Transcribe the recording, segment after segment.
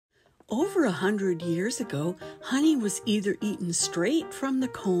Over 100 years ago, honey was either eaten straight from the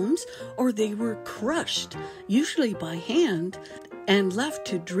combs or they were crushed, usually by hand, and left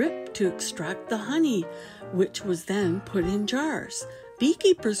to drip to extract the honey, which was then put in jars.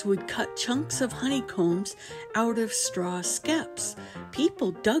 Beekeepers would cut chunks of honeycombs out of straw skeps. People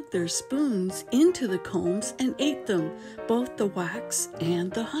dug their spoons into the combs and ate them, both the wax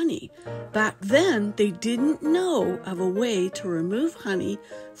and the honey. Back then, they didn't know of a way to remove honey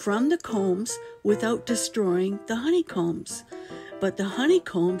from the combs without destroying the honeycombs. But the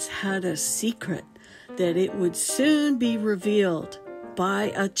honeycombs had a secret that it would soon be revealed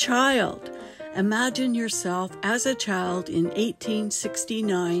by a child. Imagine yourself as a child in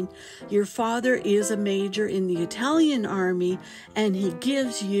 1869. Your father is a major in the Italian army, and he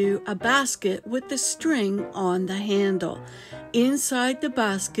gives you a basket with the string on the handle. Inside the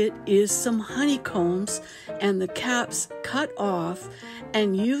basket is some honeycombs and the caps cut off,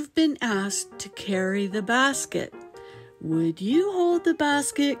 and you've been asked to carry the basket. Would you hold the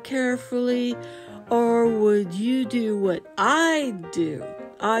basket carefully, or would you do what I'd do?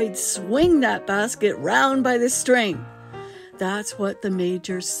 I'd swing that basket round by the string. That's what the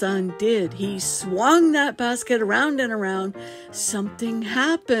major's son did. He swung that basket around and around. Something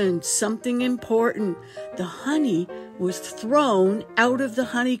happened, something important. The honey was thrown out of the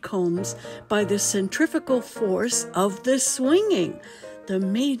honeycombs by the centrifugal force of the swinging. The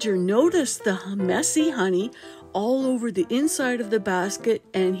major noticed the messy honey all over the inside of the basket,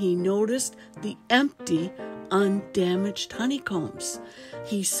 and he noticed the empty, undamaged honeycombs.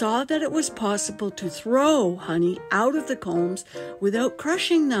 He saw that it was possible to throw honey out of the combs without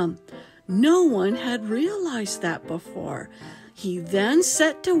crushing them. No one had realized that before. He then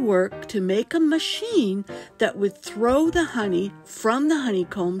set to work to make a machine that would throw the honey from the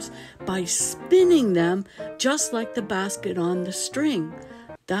honeycombs by spinning them just like the basket on the string.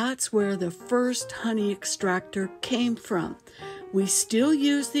 That's where the first honey extractor came from. We still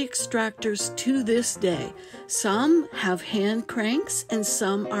use the extractors to this day. Some have hand cranks and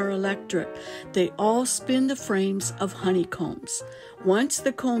some are electric. They all spin the frames of honeycombs. Once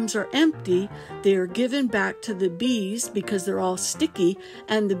the combs are empty, they are given back to the bees because they're all sticky,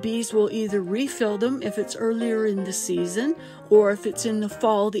 and the bees will either refill them if it's earlier in the season, or if it's in the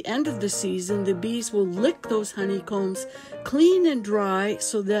fall, the end of the season, the bees will lick those honeycombs clean and dry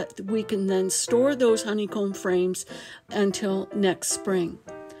so that we can then store those honeycomb frames until next spring.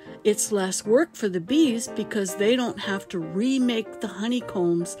 It's less work for the bees because they don't have to remake the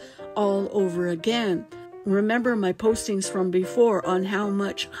honeycombs all over again. Remember my postings from before on how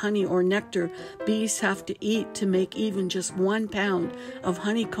much honey or nectar bees have to eat to make even just 1 pound of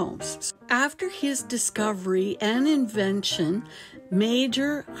honeycombs. After his discovery and invention,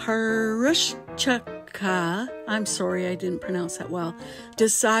 Major Harushchika, I'm sorry I didn't pronounce that well,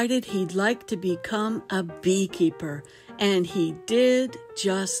 decided he'd like to become a beekeeper, and he did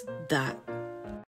just that.